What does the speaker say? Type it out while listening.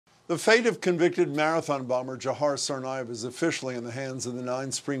The fate of convicted marathon bomber Dzokhar Tsarnaev is officially in the hands of the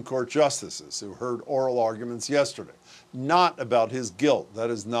 9 Supreme Court justices who heard oral arguments yesterday, not about his guilt, that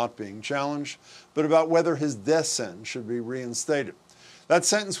is not being challenged, but about whether his death sentence should be reinstated. That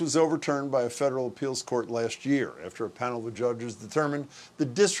sentence was overturned by a federal appeals court last year after a panel of judges determined the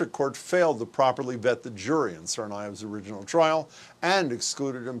district court failed to properly vet the jury in Tsarnaev's original trial and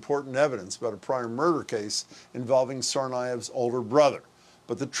excluded important evidence about a prior murder case involving Tsarnaev's older brother.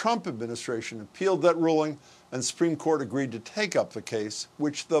 But the Trump administration appealed that ruling, and Supreme Court agreed to take up the case,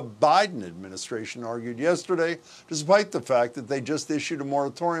 which the Biden administration argued yesterday, despite the fact that they just issued a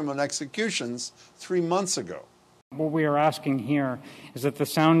moratorium on executions 3 months ago. What we are asking here is that the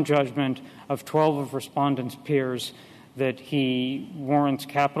sound judgment of 12 of respondents' peers that he warrants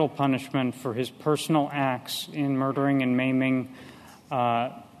capital punishment for his personal acts in murdering and maiming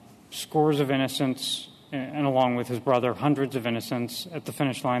scores of innocents, and along with his brother, hundreds of innocents at the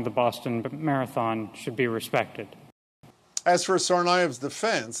finish line of the Boston Marathon should be respected. As for Tsarnaev's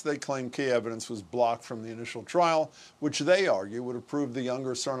defense, they claim key evidence was blocked from the initial trial, which they argue would have proved the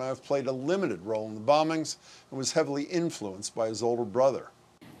younger Tsarnaev played a limited role in the bombings and was heavily influenced by his older brother.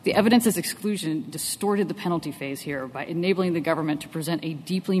 The evidence's exclusion distorted the penalty phase here by enabling the government to present a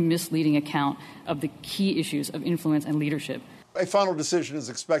deeply misleading account of the key issues of influence and leadership. A final decision is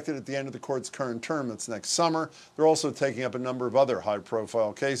expected at the end of the court's current term. That's next summer. They're also taking up a number of other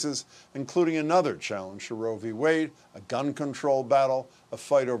high-profile cases, including another challenge to Roe v. Wade, a gun control battle, a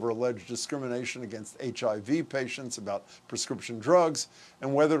fight over alleged discrimination against HIV patients about prescription drugs,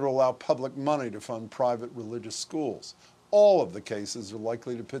 and whether to allow public money to fund private religious schools. All of the cases are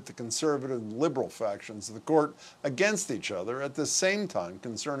likely to pit the conservative and liberal factions of the court against each other. At the same time,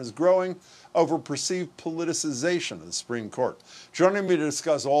 concern is growing over perceived politicization of the Supreme Court. Joining me to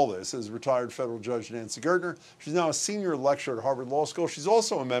discuss all this is retired federal judge Nancy Gertner. She's now a senior lecturer at Harvard Law School. She's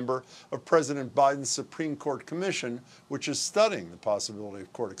also a member of President Biden's Supreme Court Commission, which is studying the possibility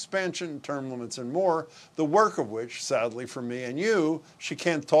of court expansion, term limits, and more, the work of which, sadly for me and you, she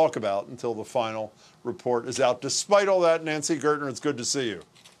can't talk about until the final report is out. Despite all that, Nancy Gertner, it's good to see you.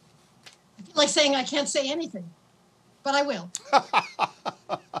 I feel like saying I can't say anything, but I will.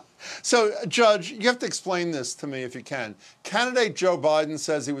 So, Judge, you have to explain this to me if you can. Candidate Joe Biden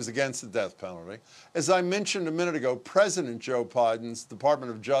says he was against the death penalty. As I mentioned a minute ago, President Joe Biden's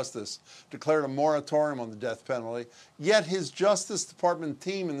Department of Justice declared a moratorium on the death penalty, yet his Justice Department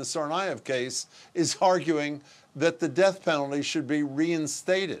team in the Tsarnaev case is arguing that the death penalty should be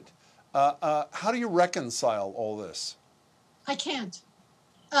reinstated. How do you reconcile all this? I can't.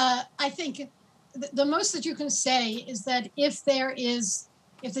 I think the most that you can say is that if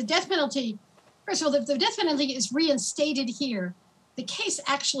the death penalty, first of all, if the death penalty is reinstated here, the case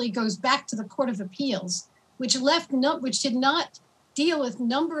actually goes back to the Court of Appeals, which did not deal with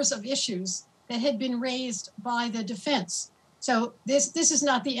numbers of issues that had been raised by the defense. So this is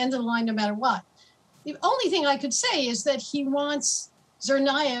not the end of the line no matter what. The only thing I could say is that he wants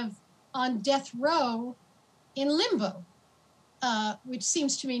Tsarnaev on death row in limbo, which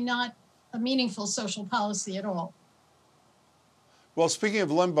seems to me not a meaningful social policy at all. Well, speaking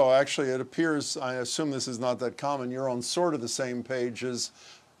of limbo, actually, it appears, I assume this is not that common, you're on sort of the same page as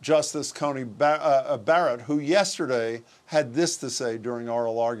Justice Coney Barrett, who yesterday had this to say during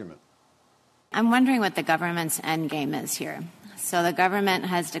oral argument. I'm wondering what the government's end game is here. So the government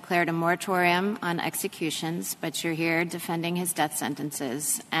has declared a moratorium on executions, but you're here defending his death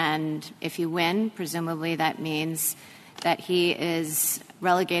sentences. And if you win, presumably that means that he is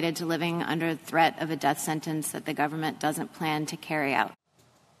relegated to living under threat of a death sentence that the government doesn't plan to carry out.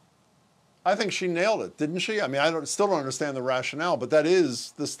 I think she nailed it, didn't she? I mean, still don't understand the rationale, but that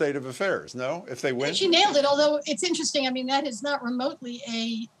is the state of affairs, no? If they win? She nailed it, although it's interesting. I mean, that is not remotely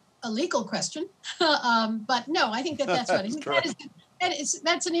a legal question. But no, I think that's right.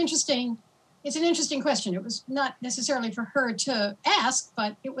 That's an interesting question. It was not necessarily for her to ask,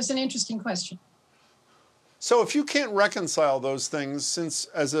 but it was an interesting question. So if you can't reconcile those things, since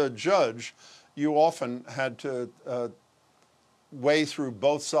as a judge, you often had to weigh through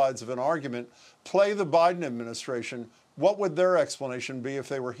both sides of an argument, play the Biden administration, what would their explanation be if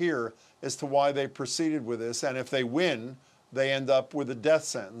they were here as to why they proceeded with this? And if they win, they end up with a death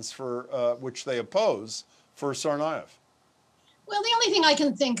sentence for which they oppose for Tsarnaev. Well, the only thing I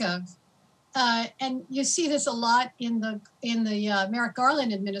can think of, and you see this a lot in the Merrick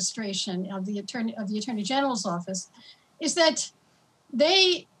Garland administration of the Attorney General's office, is that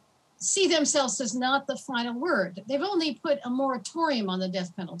they see themselves as not the final word. They've only put a moratorium on the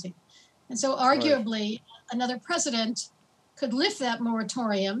death penalty, and so arguably another president could lift that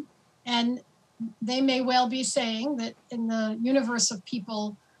moratorium, and they may well be saying that in the universe of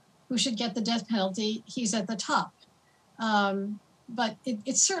people who should get the death penalty, he's at the top. But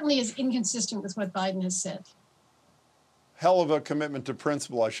it certainly is inconsistent with what Biden has said. Hell of a commitment to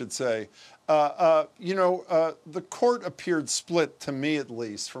principle, I should say. The court appeared split, to me at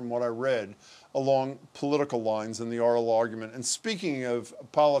least, from what I read, along political lines in the oral argument. And speaking of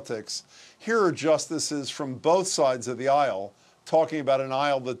politics, here are justices from both sides of the aisle talking about an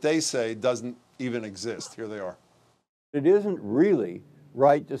aisle that they say doesn't even exist. Here they are. It isn't really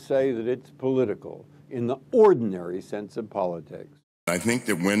right to say that it's political in the ordinary sense of politics. I think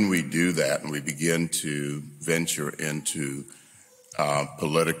that when we do that and we begin to venture into the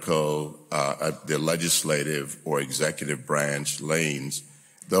legislative or executive branch lanes,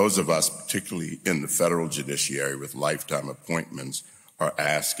 those of us, particularly in the federal judiciary with lifetime appointments, are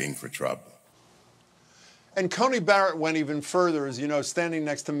asking for trouble. And Coney Barrett went even further, as you know, standing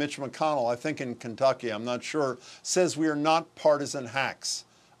next to Mitch McConnell, I think in Kentucky, I'm not sure, says we are not partisan hacks.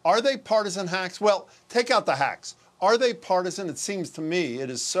 Are they partisan hacks? Well, take out the hacks. Are they partisan? It seems to me it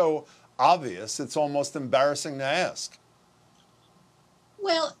is so obvious, it's almost embarrassing to ask.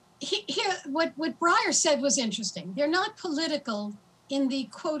 Well, here, what Breyer said was interesting. They're not political in the,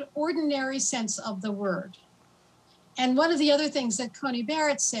 quote, ordinary sense of the word. And one of the other things that Coney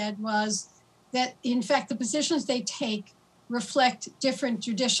Barrett said was that, in fact, the positions they take reflect different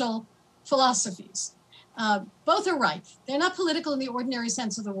judicial philosophies. Both are right. They're not political in the ordinary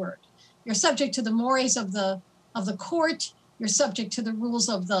sense of the word. You're subject to the mores of the court. You're subject to the rules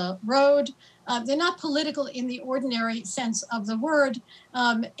of the road. They're not political in the ordinary sense of the word.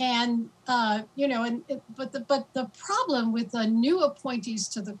 But the problem with the new appointees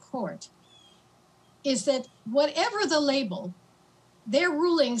to the court is that whatever the label, their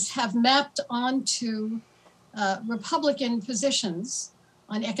rulings have mapped onto Republican positions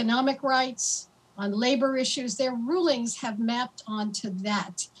on economic rights, on labor issues. Their rulings have mapped onto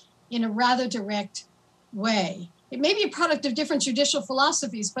that in a rather direct way. It may be a product of different judicial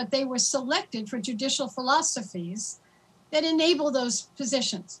philosophies, but they were selected for judicial philosophies that enable those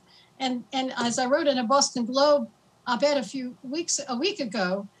positions. And as I wrote in a Boston Globe op-ed a week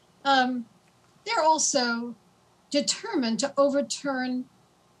ago, they're also determined to overturn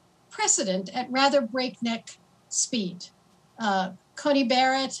precedent at rather breakneck speed. Coney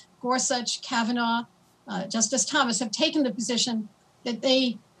Barrett, Gorsuch, Kavanaugh, Justice Thomas have taken the position that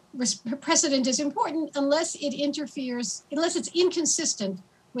precedent is important unless it's inconsistent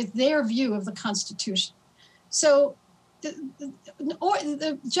with their view of the Constitution. So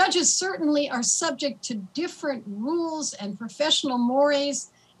the judges certainly are subject to different rules and professional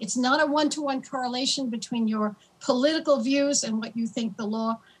mores. It's not a one-to-one correlation between your political views and what you think the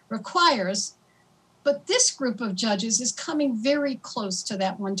law requires. But this group of judges is coming very close to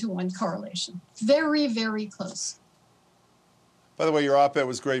that one-to-one correlation. Very, very close. By the way, your op-ed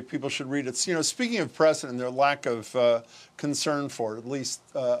was great. People should read it. Speaking of precedent, their lack of concern for it, at least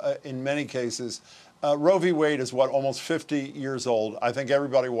in many cases, Roe v. Wade is, almost 50 years old. I think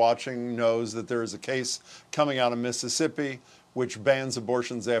everybody watching knows that there is a case coming out of Mississippi which bans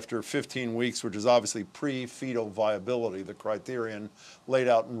abortions after 15 weeks, which is obviously pre-fetal viability, the criterion laid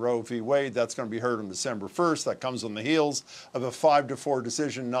out in Roe v. Wade. That's going to be heard on December 1st. That comes on the heels of a 5-4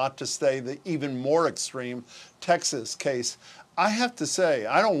 decision not to stay the even more extreme Texas case. I have to say,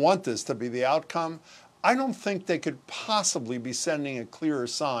 I don't want this to be the outcome. I don't think they could possibly be sending a clearer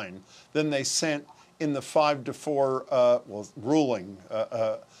sign than they sent in the 5-4 ruling,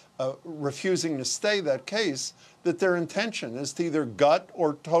 refusing to stay that case, that their intention is to either gut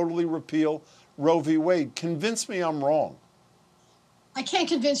or totally repeal Roe v. Wade. Convince me I'm wrong. I can't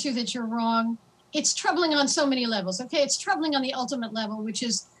convince you that you're wrong. It's troubling on so many levels. Okay, it's troubling on the ultimate level, which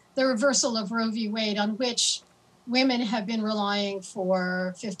is the reversal of Roe v. Wade, on which women have been relying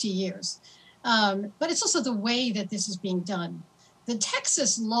for 50 years. But it's also the way that this is being done. The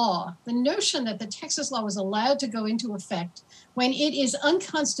Texas law, the notion that the Texas law was allowed to go into effect when it is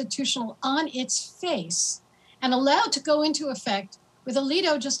unconstitutional on its face and allowed to go into effect with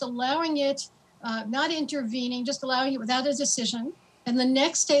Alito just allowing it, not intervening, just allowing it without a decision. And the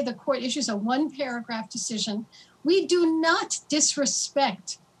next day the court issues a one-paragraph decision. We do not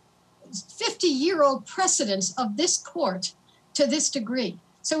disrespect 50-year-old precedents of this court to this degree.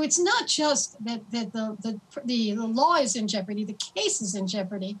 So it's not just that the law is in jeopardy, the case is in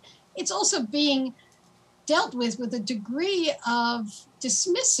jeopardy. It's also being dealt with a degree of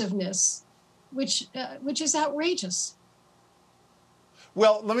dismissiveness, which is outrageous.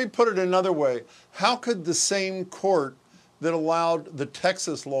 Well, let me put it another way. How could the same court that allowed the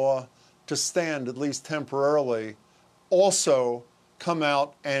Texas law to stand, at least temporarily, also come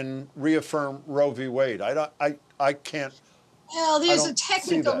out and reaffirm Roe v. Wade? I can't Well, there's a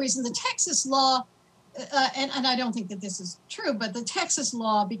technical reason. The Texas law, and I don't think that this is true, but the Texas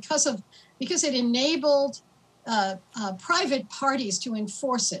law, because it enabled private parties to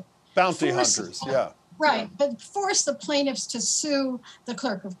enforce it. Bounty hunters, yeah. Right, but force the plaintiffs to sue the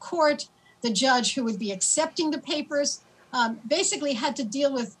clerk of court, the judge who would be accepting the papers, basically had to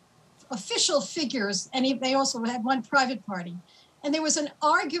deal with official figures, and they also had one private party. And there was an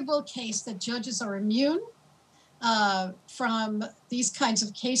arguable case that judges are immune from these kinds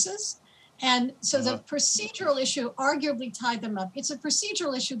of cases. And so the procedural issue arguably tied them up. It's a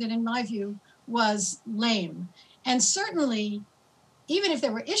procedural issue that, in my view, was lame. And certainly, even if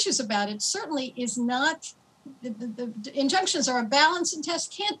there were issues about it, certainly is not, the injunctions are a balancing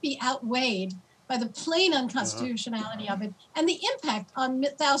test, can't be outweighed by the plain unconstitutionality of it and the impact on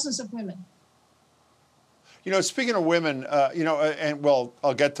thousands of women. You know, speaking of women,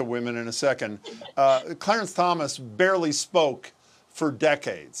 I'll get to women in a second. Clarence Thomas barely spoke for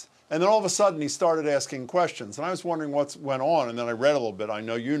decades. And then all of a sudden he started asking questions. And I was wondering what went on. And then I read a little bit. I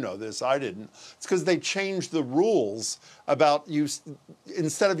know you know this. I didn't. It's because they changed the rules about you.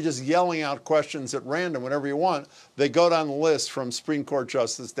 Instead of just yelling out questions at random, whenever you want, they go down the list from Supreme Court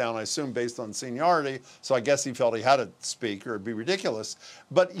justice down, I assume, based on seniority. So I guess he felt he had to speak or it'd be ridiculous.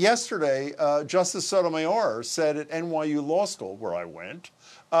 But yesterday, Justice Sotomayor said at NYU Law School, where I went,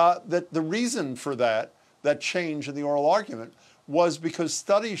 that the reason for that change in the oral argument was because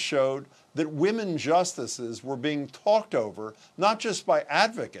studies showed that women justices were being talked over, not just by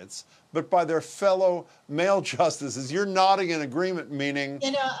advocates, but by their fellow male justices. You're nodding in agreement, meaning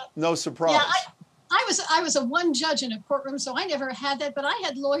no surprise. Yeah, I was a one judge in a courtroom, so I never had that, but I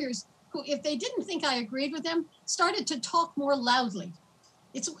had lawyers who, if they didn't think I agreed with them, started to talk more loudly.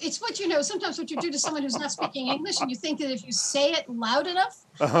 It's what, sometimes what you do to someone who's not speaking English, and you think that if you say it loud enough,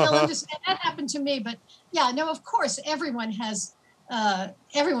 they'll understand. That happened to me. But yeah, no, of course, everyone has,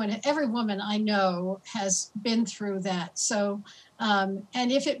 every woman I know has been through that. So, and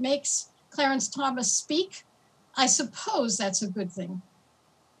if it makes Clarence Thomas speak, I suppose that's a good thing.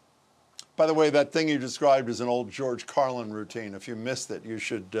 By the way, that thing you described is an old George Carlin routine. If you missed it, you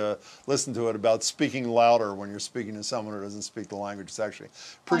should listen to it about speaking louder when you're speaking to someone who doesn't speak the language. It's actually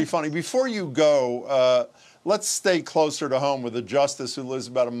pretty funny. Before you go, let's stay closer to home with a justice who lives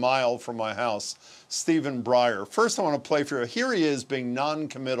about a mile from my house, Stephen Breyer. First, I want to play for you. Here he is being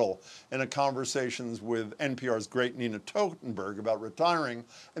non-committal in a conversations with NPR's great Nina Totenberg about retiring.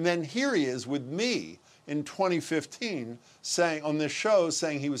 And then here he is with me in 2015 saying on this show,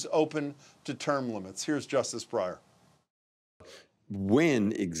 saying he was open to term limits. Here's Justice Breyer.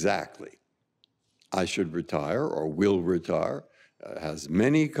 When exactly I should retire or will retire has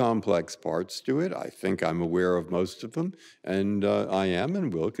many complex parts to it. I think I'm aware of most of them, and I am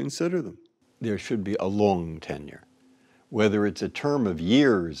and will consider them. There should be a long tenure. Whether it's a term of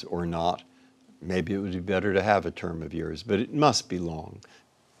years or not, maybe it would be better to have a term of years, but it must be long.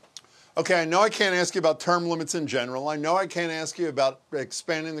 Okay, I know I can't ask you about term limits in general. I know I can't ask you about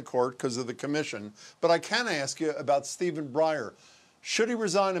expanding the court because of the commission, but I can ask you about Stephen Breyer. Should he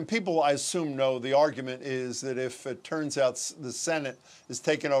resign? And people, I assume, know the argument is that if it turns out the Senate is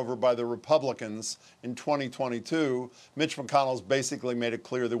taken over by the Republicans in 2022, Mitch McConnell's basically made it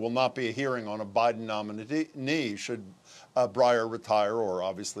clear there will not be a hearing on a Biden nominee should Breyer retire or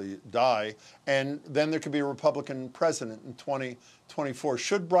obviously die. And then there could be a Republican president in 2024.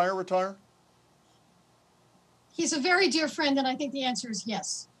 Should Breyer retire? He's a very dear friend, and I think the answer is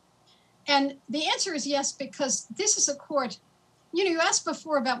yes. And the answer is yes because this is a court. You asked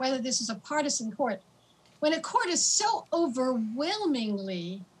before about whether this is a partisan court. When a court is so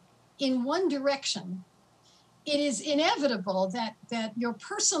overwhelmingly in one direction, it is inevitable that your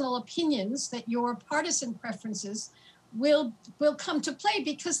personal opinions, that your partisan preferences will come to play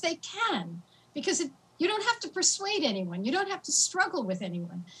because they can. Because you don't have to persuade anyone. You don't have to struggle with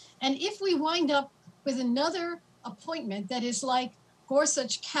anyone. And if we wind up with another appointment that is like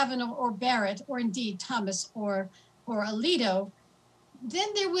Gorsuch, Kavanaugh, or Barrett, or indeed Thomas or Alito, then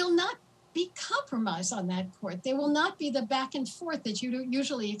there will not be compromise on that court. There will not be the back and forth that you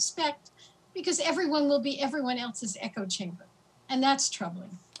usually expect because everyone will be everyone else's echo chamber. And that's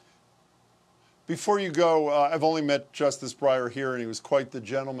troubling. Before you go, I've only met Justice Breyer here, and he was quite the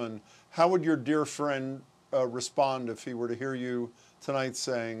gentleman. How would your dear friend respond if he were to hear you tonight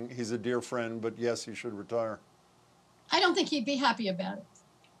saying he's a dear friend, but yes, he should retire? I don't think he'd be happy about it.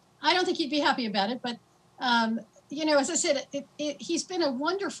 But as I said, he's been a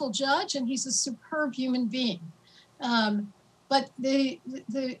wonderful judge and he's a superb human being. But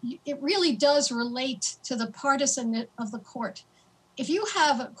it really does relate to the partisan of the court. If you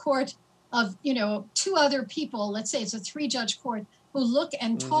have a court of, you know, two other people, let's say it's a 3-judge court, who look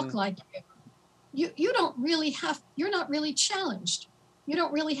and talk like you don't really have, you're not really challenged. You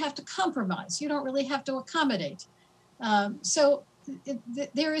don't really have to compromise. You don't really have to accommodate. So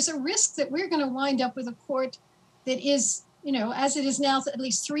there is a risk that we're going to wind up with a court that is, you know, as it is now, at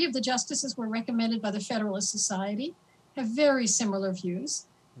least 3 of the justices were recommended by the Federalist Society, have very similar views.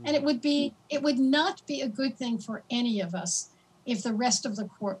 And it would not be a good thing for any of us if the rest of the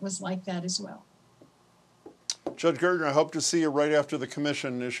court was like that as well. Judge Gertner, I hope to see you right after the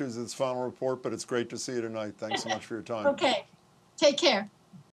commission issues its final report, but it's great to see you tonight. Thanks so much for your time. Okay. Take care.